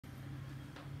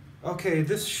Okay,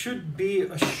 this should be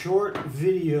a short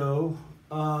video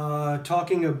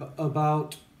talking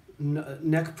about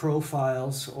neck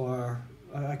profiles, or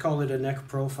I call it a neck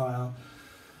profile.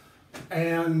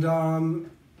 And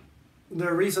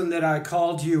the reason that I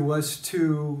called you was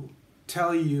to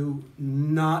tell you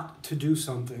not to do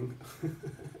something.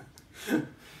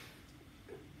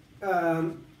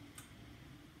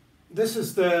 This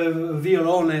is the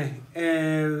violone,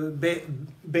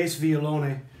 bass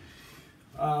violone.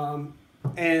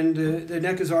 And the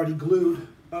neck is already glued.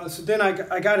 So then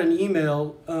I got an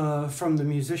email from the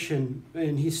musician,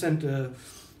 and he sent a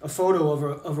photo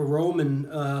of a Roman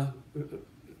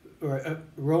or a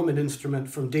Roman instrument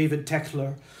from David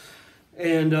Techler,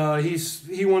 and he's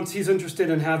interested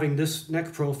in having this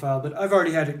neck profile, but I've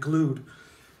already had it glued.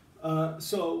 What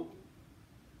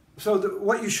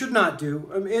you should not do,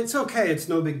 I mean, it's okay, it's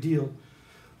no big deal,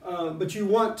 but you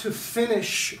want to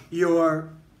finish your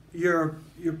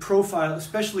profile,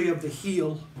 especially of the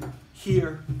heel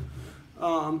here,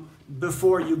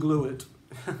 before you glue it,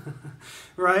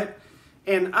 right?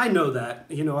 And I know that,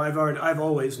 you know, I've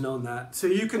always known that. So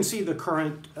you can see the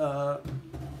current,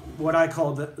 what I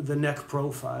call the neck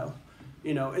profile,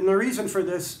 you know. And the reason for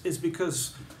this is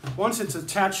because once it's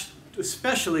attached,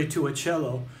 especially to a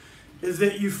cello, is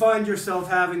that you find yourself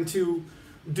having to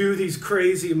do these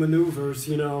crazy maneuvers,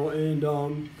 you know,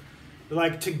 and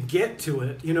like to get to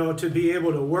it, you know, to be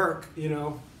able to work, you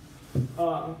know,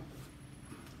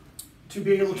 to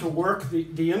be able to work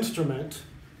the instrument,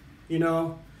 you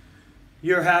know,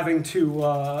 you're having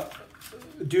to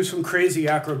do some crazy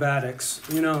acrobatics,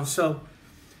 you know. So,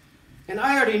 and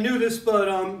I already knew this, but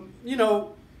you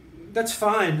know, that's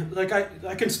fine. Like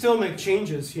I can still make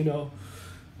changes, you know.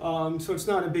 So it's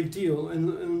not a big deal,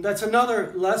 and that's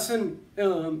another lesson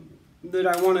that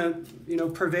I want to, you know,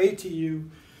 purvey to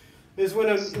you, is when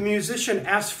a musician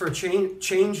asks for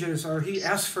changes, or he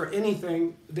asks for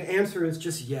anything, the answer is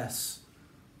just yes.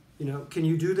 You know, can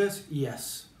you do this?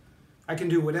 Yes. I can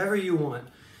do whatever you want.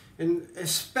 And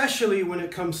especially when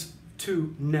it comes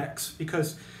to necks,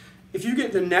 because if you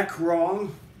get the neck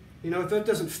wrong, you know, if that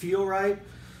doesn't feel right,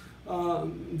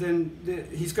 then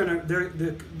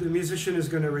the musician is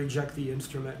going to reject the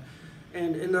instrument.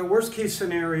 And in the worst case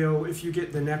scenario, if you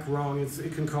get the neck wrong,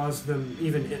 it can cause them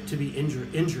even to be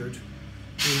injured,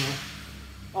 you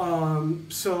know.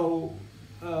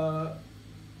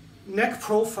 Neck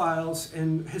profiles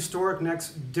and historic necks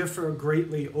differ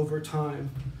greatly over time.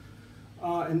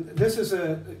 And this is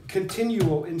a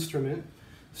continual instrument,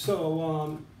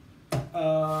 so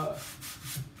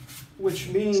which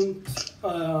means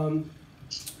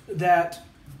that...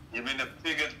 You mean a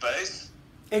figured bass?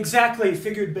 Exactly,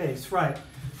 figured bass, right.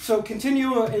 So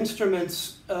continual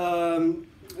instruments,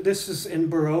 this is in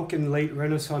Baroque and late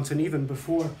Renaissance and even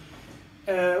before,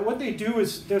 what they do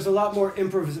is there's a lot more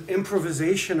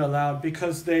improvisation allowed,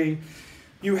 because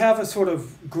you have a sort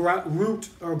of root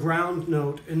or ground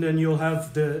note, and then you'll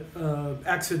have the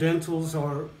accidentals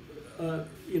or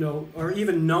you know, or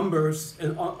even numbers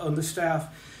on the staff.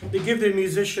 They give the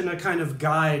musician a kind of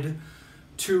guide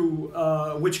to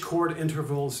which chord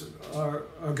intervals are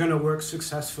going to work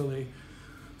successfully.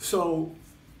 So,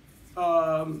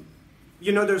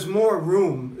 you know, there's more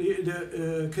room.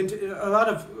 A lot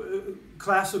of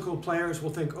classical players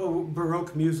will think, oh,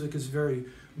 Baroque music is very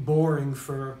boring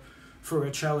for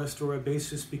a cellist or a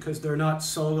bassist because they're not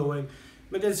soloing.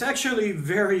 But it's actually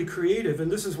very creative,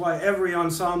 and this is why every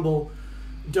ensemble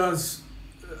does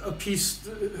a piece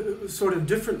sort of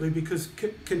differently, because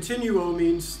continuo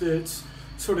means that it's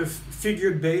sort of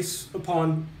figured bass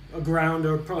upon a ground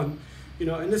or upon, you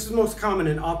know, and this is most common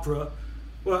in opera.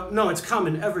 Well, no, it's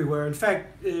common everywhere. In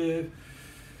fact, I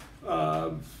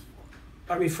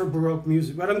mean, for Baroque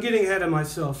music, but I'm getting ahead of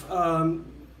myself.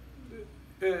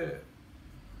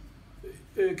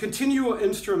 Continual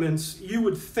instruments, you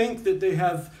would think that they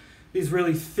have these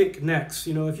really thick necks.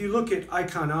 You know, if you look at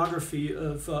iconography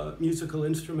of musical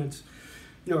instruments,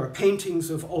 you know, or paintings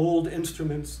of old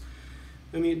instruments,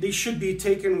 I mean, these should be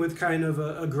taken with kind of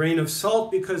a grain of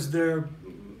salt, because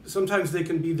sometimes they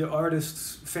can be the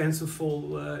artist's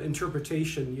fanciful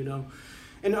interpretation, you know.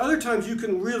 And other times you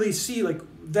can really see, like,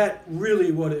 that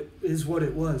really what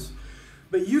it was.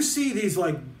 But you see these,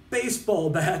 like, baseball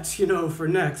bats, you know, for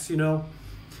necks, you know.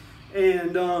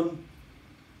 And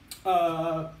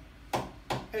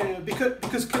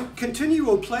because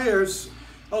continuo players,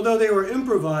 although they were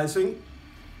improvising,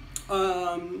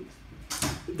 they're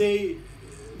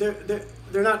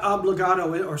not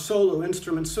obligato or solo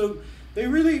instruments, so they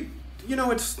really, you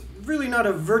know, it's really not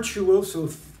a virtuoso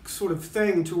sort of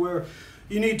thing to where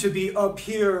you need to be up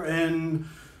here and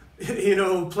you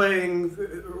know, playing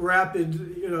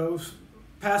rapid, you know,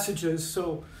 passages.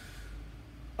 So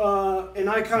in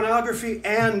iconography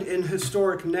and in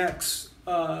historic necks,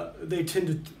 they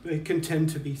can tend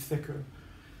to be thicker.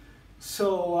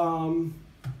 So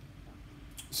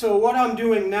so what I'm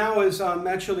doing now is I'm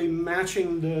actually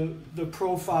matching the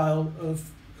profile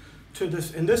to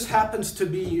this, and this happens to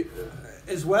be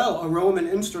as well a Roman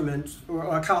instrument, or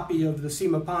a copy of the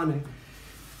Sima Pane.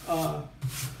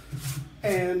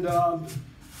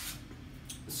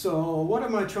 So what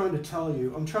am I trying to tell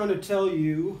you? I'm trying to tell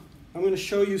you, I'm going to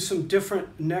show you some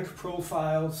different neck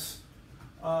profiles.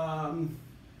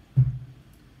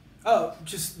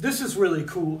 This is really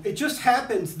cool. It just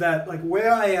happens that, like,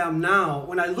 where I am now,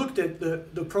 when I looked at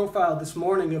the profile this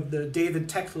morning of the David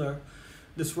Tekler,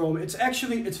 this Roman, it's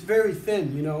very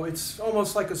thin, you know, it's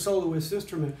almost like a soloist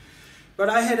instrument. But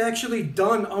I had actually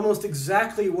done almost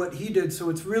exactly what he did, so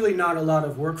it's really not a lot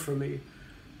of work for me.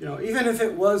 You know, even if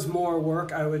it was more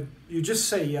work, you just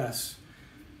say yes,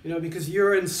 you know, because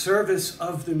you're in service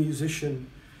of the musician.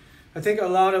 I think a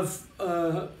lot of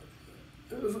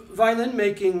violin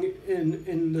making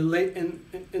in the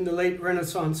late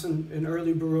Renaissance and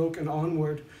early Baroque and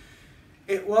onward,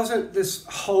 it wasn't this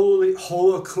hohe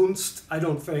Kunst, I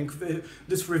don't think,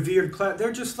 this revered class.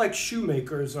 They're just like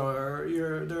shoemakers, or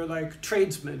they're like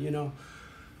tradesmen, you know.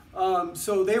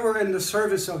 So they were in the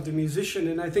service of the musician,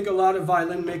 and I think a lot of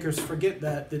violin makers forget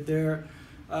that they're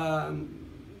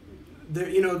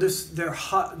you know,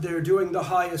 they're doing the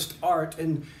highest art,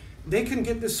 and they can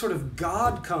get this sort of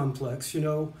God complex, you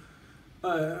know,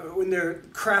 when they're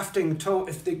crafting tone.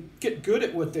 If they get good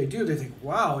at what they do, they think,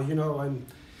 wow, you know, and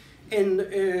in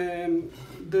the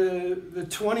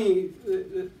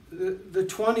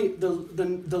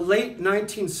late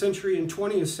 19th century and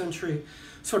 20th century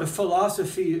sort of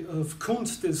philosophy of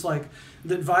Kunst is like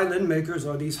that violin makers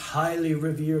are these highly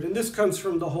revered, and this comes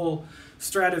from the whole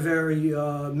Stradivari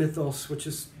mythos, which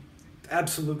is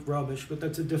absolute rubbish, but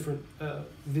that's a different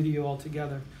video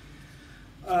altogether.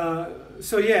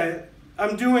 So yeah,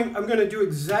 I'm going to do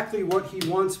exactly what he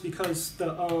wants, because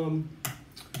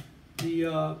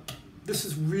this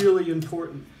is really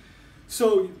important.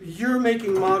 So you're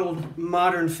making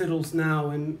modern fiddles now,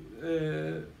 and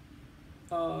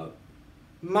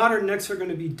modern necks are going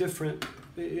to be different,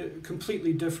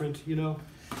 completely different, you know.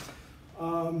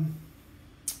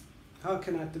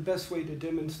 The best way to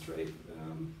demonstrate?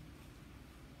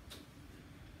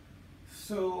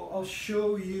 So I'll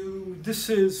show you, this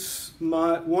is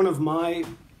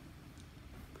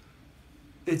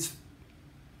it's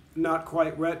not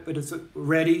quite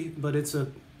ready, but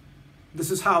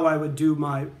this is how I would do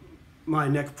my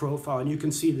neck profile, and you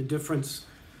can see the difference.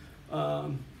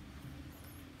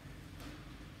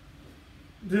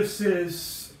 This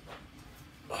is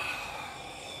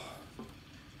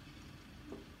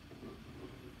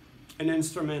an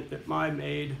instrument that I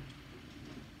made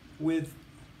with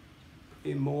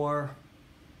a more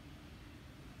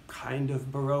kind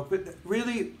of Baroque, but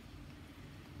really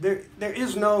there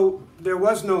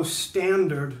was no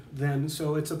standard then,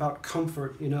 so it's about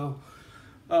comfort, you know.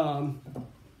 And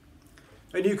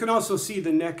you can also see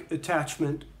the neck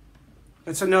attachment.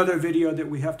 It's another video that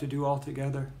we have to do all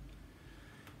together.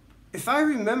 If I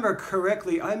remember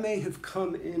correctly, I may have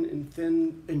come in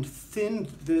and thinned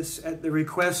this at the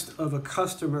request of a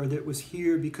customer that was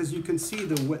here, because you can see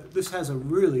this has a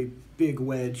really big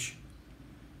wedge.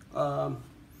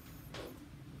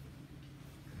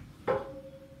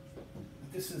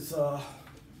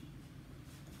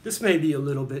 This may be a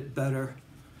little bit better,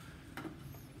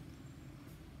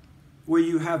 where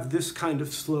you have this kind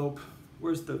of slope.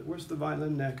 Where's the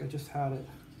violin neck? I just had it.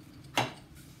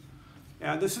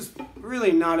 Yeah, this is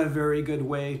really not a very good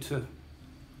way to...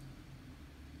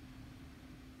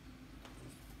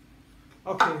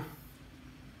 Okay.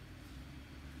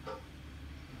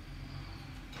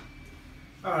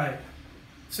 All right.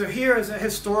 So here is a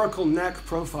historical neck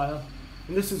profile.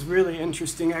 And this is really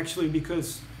interesting, actually,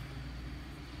 because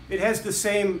it has the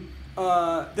same...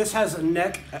 this has a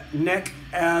neck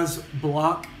as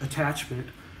block attachment,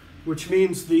 which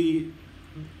means the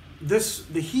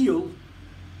heel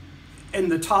and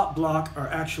the top block are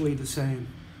actually the same.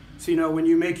 So, you know, when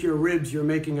you make your ribs, you're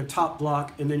making a top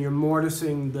block, and then you're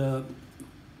mortising the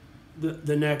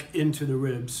neck into the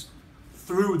ribs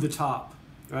through the top,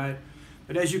 right?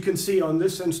 But as you can see on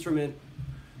this instrument,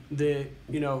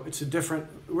 it's a different...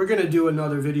 We're going to do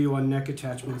another video on neck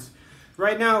attachments.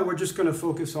 Right now, we're just going to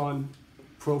focus on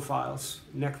profiles,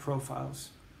 neck profiles,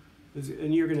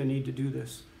 and you're going to need to do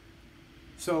this.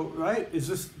 So, right,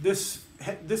 this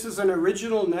is an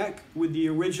original neck with the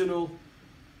original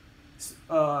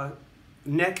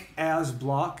neck as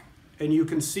block, and you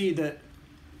can see that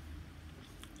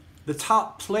the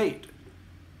top plate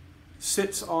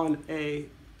sits on a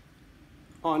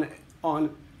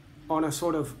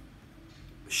sort of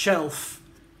shelf,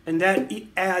 and that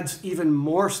adds even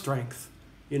more strength,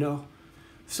 you know.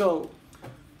 So,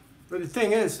 but the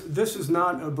thing is, this is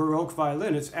not a Baroque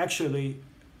violin. It's actually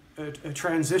a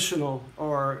transitional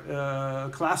or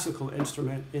classical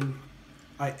instrument, and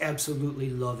I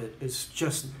absolutely love it. It's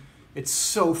just, it's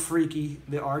so freaky.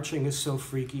 The arching is so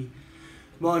freaky.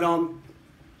 But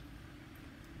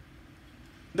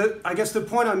I guess the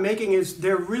point I'm making is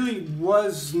there really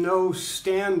was no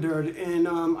standard, and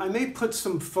I may put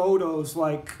some photos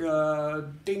like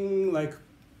like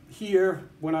here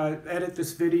when I edit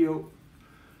this video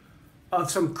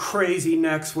of some crazy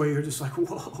necks where you're just like,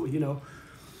 whoa, you know.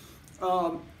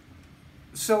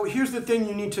 So here's the thing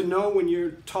you need to know when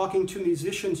you're talking to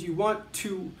musicians. You want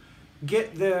to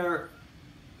get their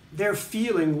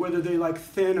feeling, whether they like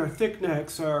thin or thick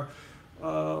necks, or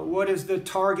what is the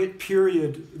target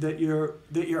period that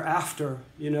you're after,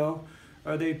 you know?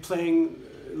 Are they playing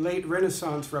late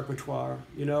Renaissance repertoire,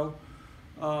 you know?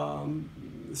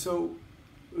 So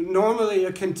normally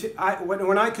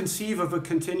when I conceive of a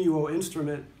continuo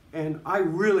instrument, and I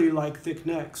really like thick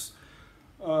necks,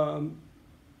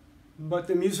 but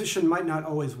the musician might not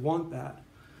always want that.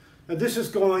 Now, this is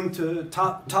going to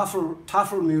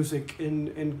Tafel Music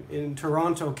in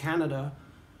Toronto, Canada,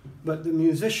 but the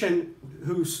musician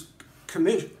who's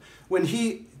commissioned, when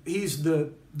he's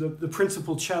the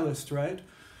principal cellist, right?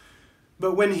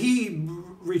 But when he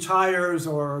retires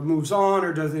or moves on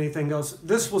or does anything else,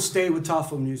 this will stay with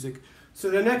Tafel Music. So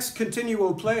the next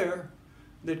continuo player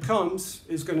that comes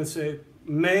is going to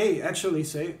may actually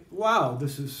say, wow,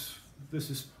 this is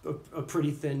a pretty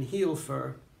thin heel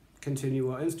for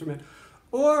continuo instrument.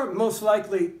 Or most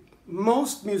likely,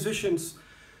 most musicians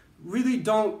really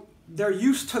don't, they're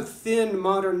used to thin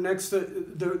modern necks.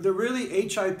 The really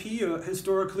HIP,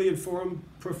 historically informed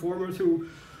performers who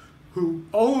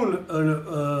own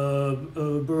a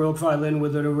Baroque violin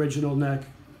with an original neck,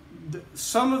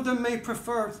 some of them may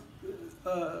prefer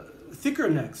thicker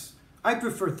necks. I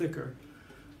prefer thicker.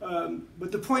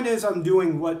 But the point is, I'm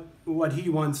doing what he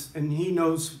wants, and he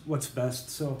knows what's best.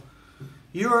 So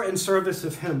you're in service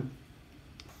of him.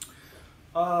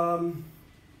 I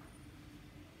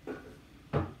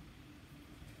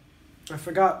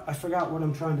forgot what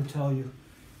I'm trying to tell you.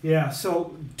 Yeah,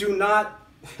 so do not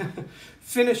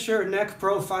finish your neck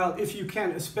profile if you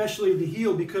can, especially the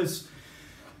heel, because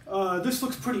this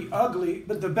looks pretty ugly.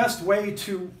 But the best way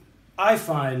to, I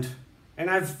find, and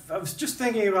I was just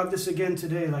thinking about this again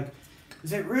today, like,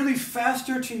 is it really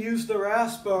faster to use the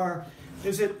rasp, or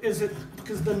is it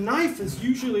because the knife is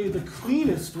usually the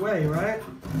cleanest way, right?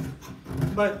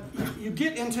 But you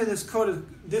get into this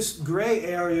gray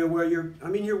area where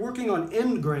you're working on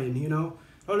end grain, you know.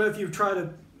 I don't know if you've tried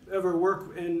to ever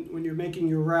work when you're making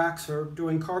your racks or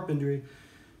doing carpentry.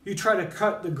 You try to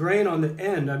cut the grain on the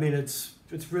end. I mean, it's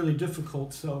really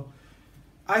difficult. So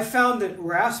I found that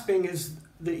rasping is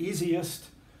the easiest.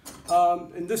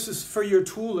 And this is for your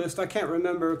tool list. I can't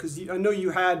remember because I know you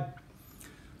had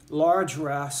large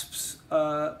rasps.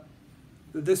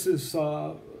 This is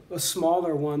a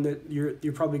smaller one that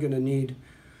you're probably going to need.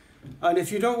 And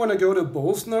if you don't want to go to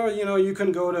Bolsner, you know, you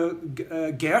can go to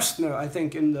Gerstner, I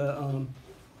think, in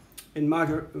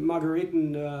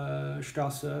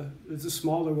Margaretenstrasse. It's a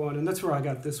smaller one, and that's where I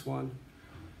got this one.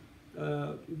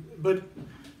 But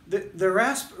the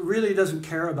rasp really doesn't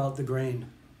care about the grain.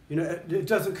 You know, it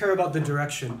doesn't care about the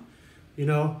direction, you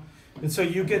know. And so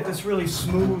you get this really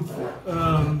smooth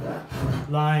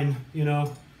line, you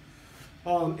know.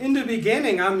 In the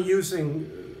beginning, I'm using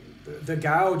the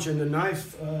gouge and the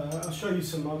knife. I'll show you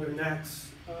some other necks.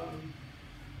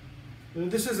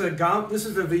 This is a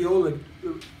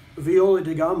viola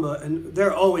di gamba, and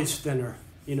they're always thinner,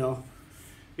 you know,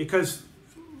 because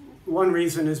one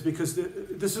reason is because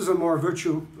this is a more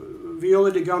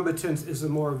viola di gamba is a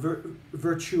more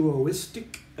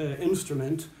virtuoistic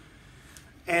instrument,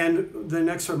 and the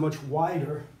necks are much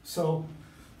wider. So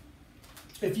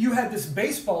if you had this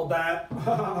baseball bat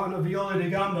on a viola di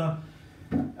gamba,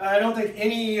 I don't think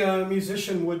any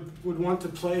musician would want to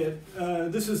play it.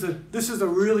 This is a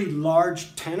really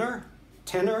large tenor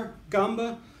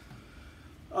gamba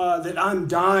that I'm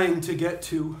dying to get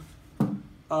to.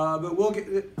 But we'll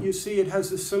get. You see, it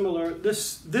has a similar.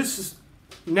 This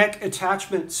neck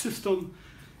attachment system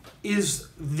is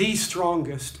the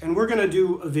strongest, and we're going to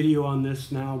do a video on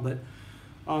this now. But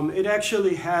it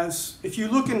actually has. If you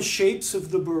look in Shapes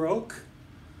of the Baroque,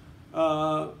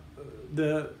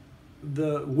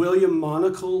 the William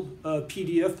Monacle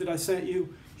PDF that I sent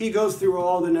you, he goes through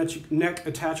all the neck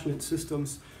attachment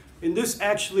systems. And this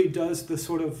actually does the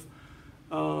sort of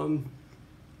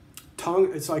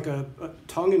tongue, it's like a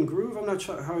tongue and groove. I'm not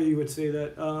sure how you would say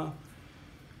that.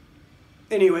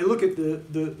 Anyway, look at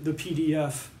the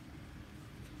PDF.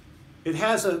 It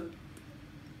has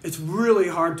it's really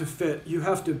hard to fit. You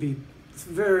have to be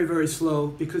very, very slow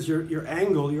because your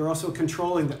angle, you're also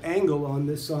controlling the angle on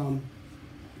this,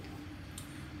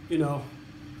 you know.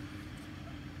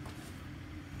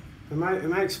 Am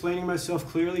I explaining myself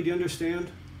clearly? Do you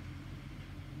understand?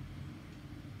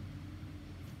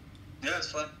 Yeah,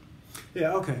 it's fine.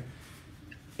 Yeah, okay.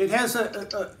 It has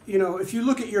you know, if you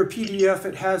look at your PDF,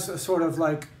 it has a sort of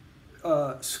like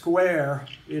square,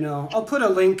 you know. I'll put a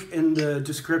link in the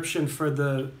description for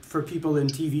people in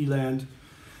TV land.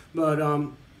 But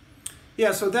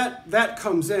yeah, so that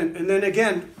comes in, and then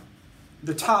again,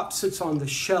 the top sits on the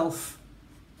shelf,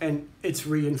 and it's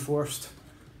reinforced,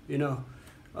 you know.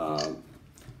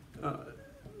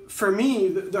 For me,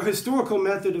 the historical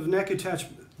method of neck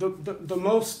attachment, the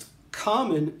most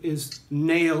common is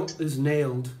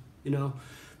nailed, you know.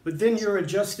 But then you're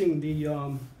adjusting the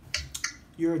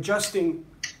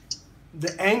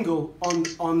angle on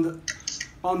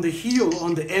the heel,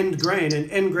 on the end grain,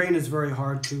 and end grain is very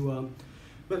hard to,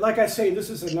 but like I say, this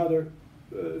is another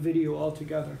video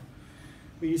altogether.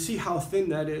 But you see how thin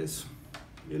that is,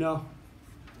 you know?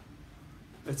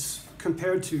 It's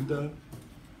compared to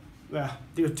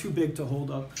they're too big to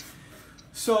hold up.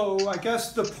 So I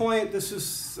guess the point, this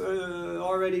is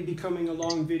already becoming a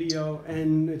long video,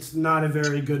 and it's not a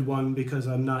very good one because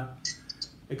I'm not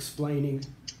explaining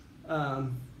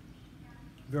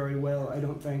very well, I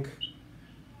don't think.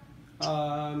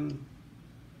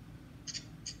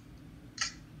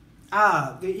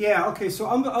 Yeah, okay, so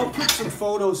I'll put some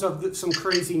photos of some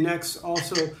crazy necks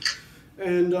also.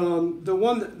 And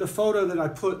the photo that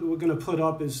we're going to put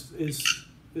up is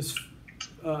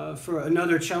for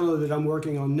another cello that I'm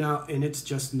working on now, and it's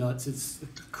just nuts. It's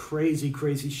crazy,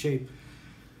 crazy shape.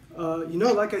 You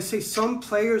know, like I say, some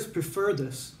players prefer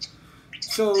this.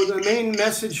 So the main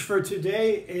message for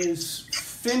today is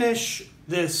finish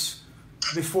this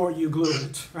before you glue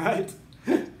it, right?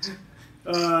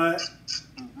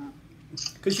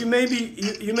 Because you may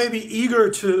be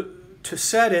eager to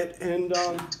set it, and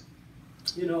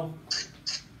you know,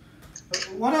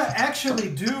 what I actually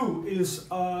do is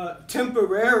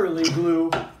temporarily glue,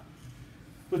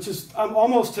 which is, I'm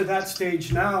almost to that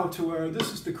stage now to where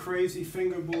this is the crazy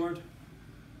fingerboard.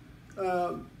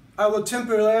 I will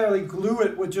temporarily glue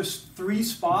it with just 3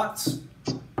 spots,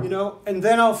 you know, and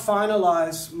then I'll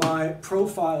finalize my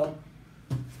profile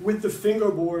with the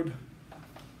fingerboard.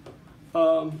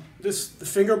 The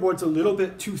fingerboard's a little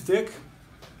bit too thick,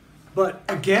 but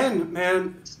again,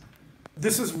 man,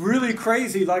 this is really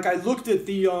crazy. Like, I looked at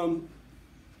the,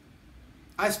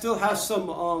 I still have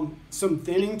some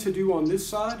thinning to do on this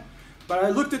side, but I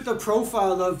looked at the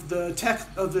profile of the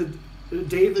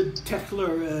David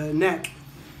Techler neck,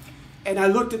 and I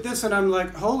looked at this and I'm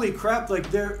like, holy crap!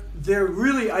 Like they're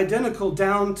really identical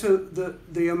down to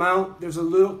the amount. There's a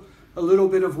little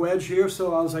bit of wedge here,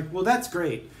 so I was like, well, that's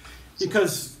great,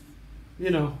 because, you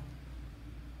know.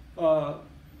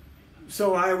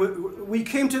 So we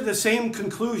came to the same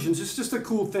conclusions. It's just a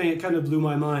cool thing. It kind of blew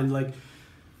my mind. Like,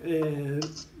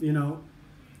 you know,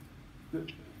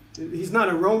 he's not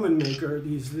a Roman maker.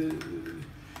 He's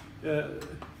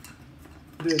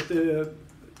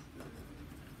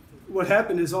what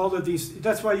happened is all of these.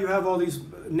 That's why you have all these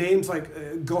names like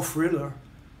Goffriller.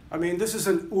 I mean, this is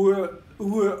an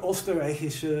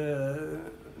Österreichische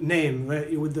name,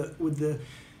 right? With the.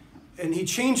 And he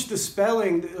changed the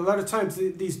spelling. A lot of times,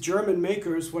 these German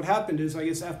makers, what happened is, I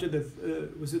guess after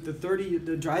was it the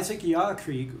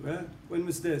 30-Jahr-Krieg, right? When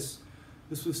was this?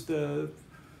 This was the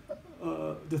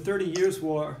 30 Years'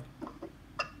 War.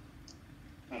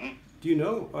 Do you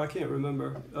know? I can't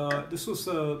remember. This was,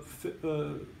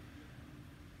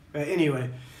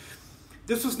 anyway,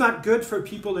 this was not good for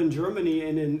people in Germany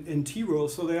and in Tyrol,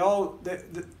 so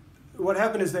what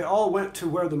happened is they all went to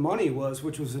where the money was,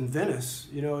 which was in Venice,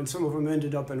 you know, and some of them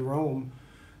ended up in Rome.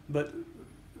 But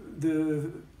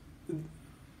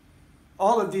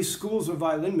all of these schools of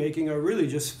violin making are really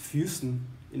just Fusten,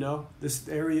 you know, this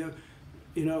area,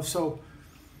 you know. So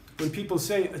when people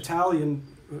say Italian,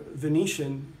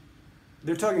 Venetian,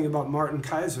 they're talking about Martin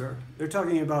Kaiser. They're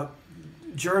talking about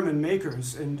German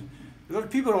makers, and a lot of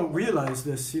people don't realize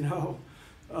this, you know.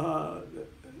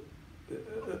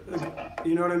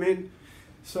 You know what I mean?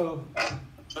 So,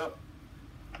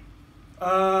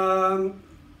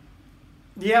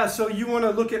 yeah, so you want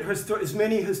to look at as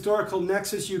many historical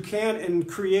necks as you can and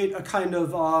create a kind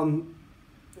of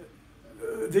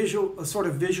a sort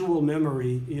of visual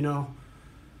memory, you know,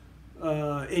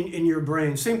 in your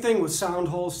brain. Same thing with sound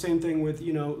holes. Same thing with,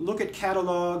 you know, look at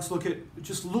catalogs.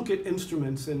 Just look at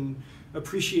instruments and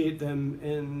appreciate them.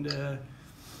 And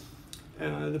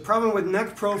the problem with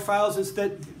neck profiles is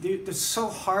that it's so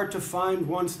hard to find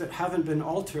ones that haven't been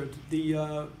altered.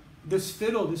 This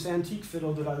fiddle, this antique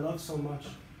fiddle that I love so much,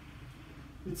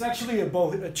 it's actually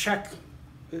a Czech.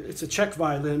 It's a Czech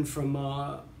violin from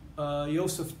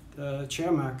Josef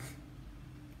Čermák,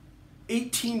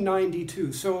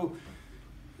 1892. So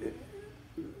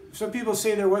some people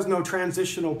say there was no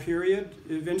transitional period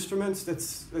of instruments.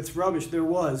 That's rubbish. There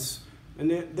was, and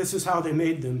this is how they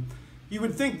made them. You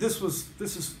would think this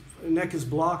is neck is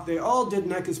block. They all did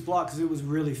neck is block because it was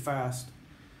really fast.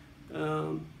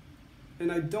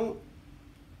 And I don't.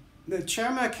 The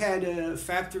Čermák had a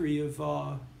factory of,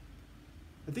 I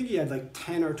think he had like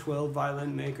 10 or 12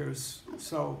 violin makers.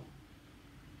 So,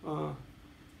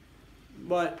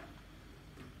 but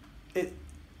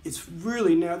it's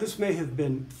really, now this may have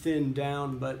been thinned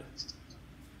down, but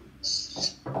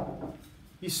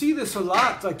you see this a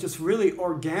lot, like just really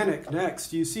organic necks.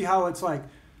 Do you see how it's like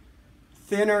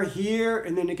thinner here,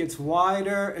 and then it gets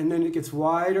wider, and then it gets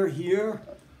wider here?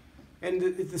 And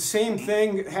the same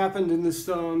thing happened in this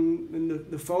in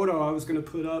the photo I was going to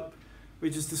put up,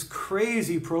 which is this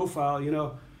crazy profile, you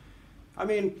know. I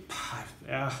mean,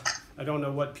 yeah, I don't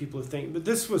know what people think, but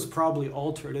this was probably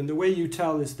altered. And the way you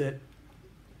tell is that,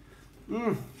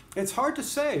 it's hard to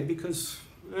say because,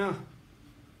 yeah.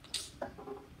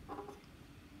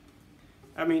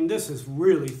 I mean, this is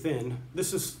really thin.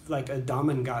 This is like a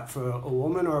Damen-Gott for a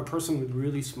woman or a person with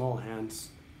really small hands.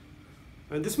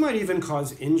 And this might even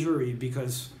cause injury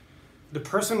because the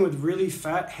person with really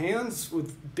fat hands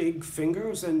with big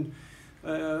fingers, and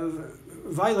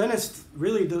violinists,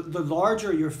 really, the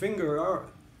larger your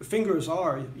fingers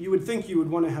are, you would think you would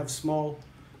want to have small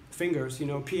fingers. You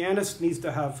know, pianist needs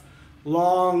to have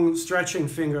long, stretching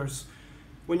fingers.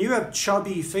 When you have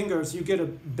chubby fingers, you get a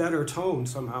better tone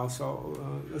somehow.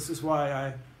 So this is why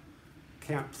I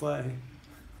can't play.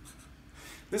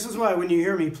 This is why when you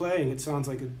hear me playing, it sounds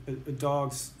like a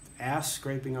dog's ass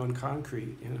scraping on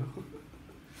concrete, you know.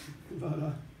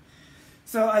 But,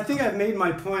 so I think I've made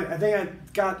my point. I think I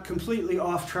got completely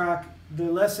off track. The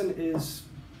lesson is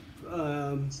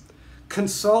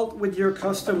consult with your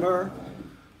customer,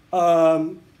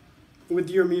 with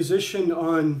your musician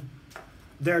on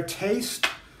their taste.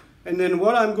 And then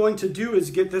what I'm going to do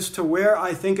is get this to where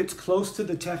I think it's close to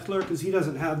the Techler, because he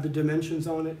doesn't have the dimensions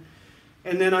on it.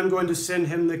 And then I'm going to send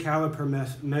him the caliper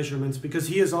measurements, because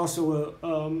he is also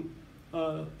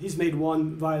he's made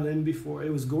one violin before.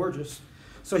 It was gorgeous.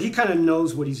 So he kind of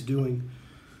knows what he's doing.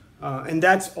 And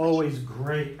that's always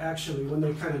great, actually, when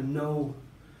they kind of know.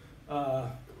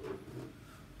 All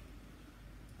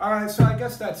right, so I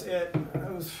guess that's it.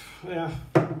 Yeah.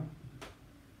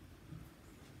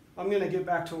 I'm going to get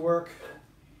back to work.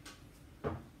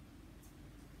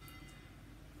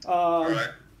 All right.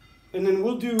 And then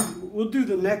we'll do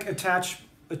the neck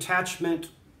attachment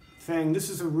thing. This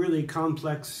is a really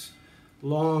complex,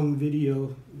 long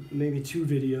video, maybe 2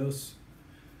 videos.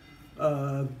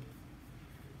 But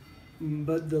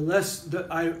the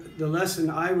lesson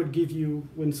I would give you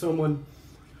when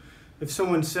if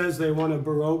someone says they want a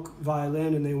Baroque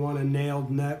violin and they want a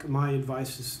nailed neck, my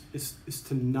advice is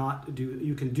to not do it.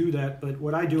 You can do that, but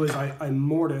what I do is I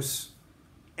mortise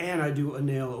and I do a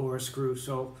nail or a screw.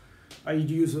 So I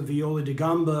use a viola da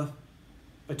gamba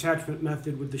attachment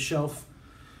method with the shelf,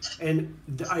 and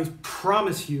I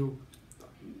promise you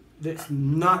that's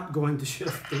not going to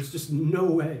shift. There's just no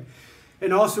way.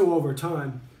 And also over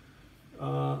time.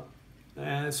 And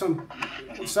some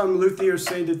luthiers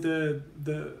say that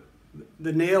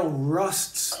the nail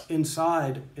rusts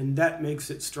inside, and that makes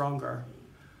it stronger.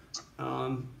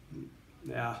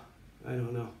 Yeah, I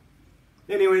don't know.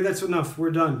 Anyway, that's enough.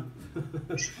 We're done.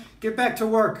 Get back to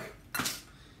work.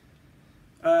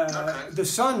 The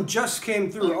sun just came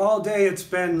through. All day it's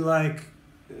been like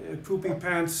poopy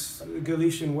pants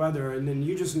Galician weather, and then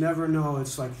you just never know.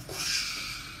 It's like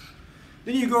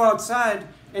then you go outside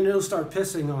and it'll start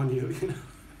pissing on you, you know.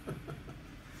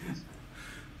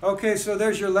 Okay, so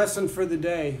there's your lesson for the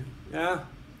day. Yeah?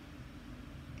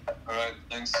 All right,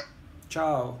 thanks.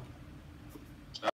 Ciao.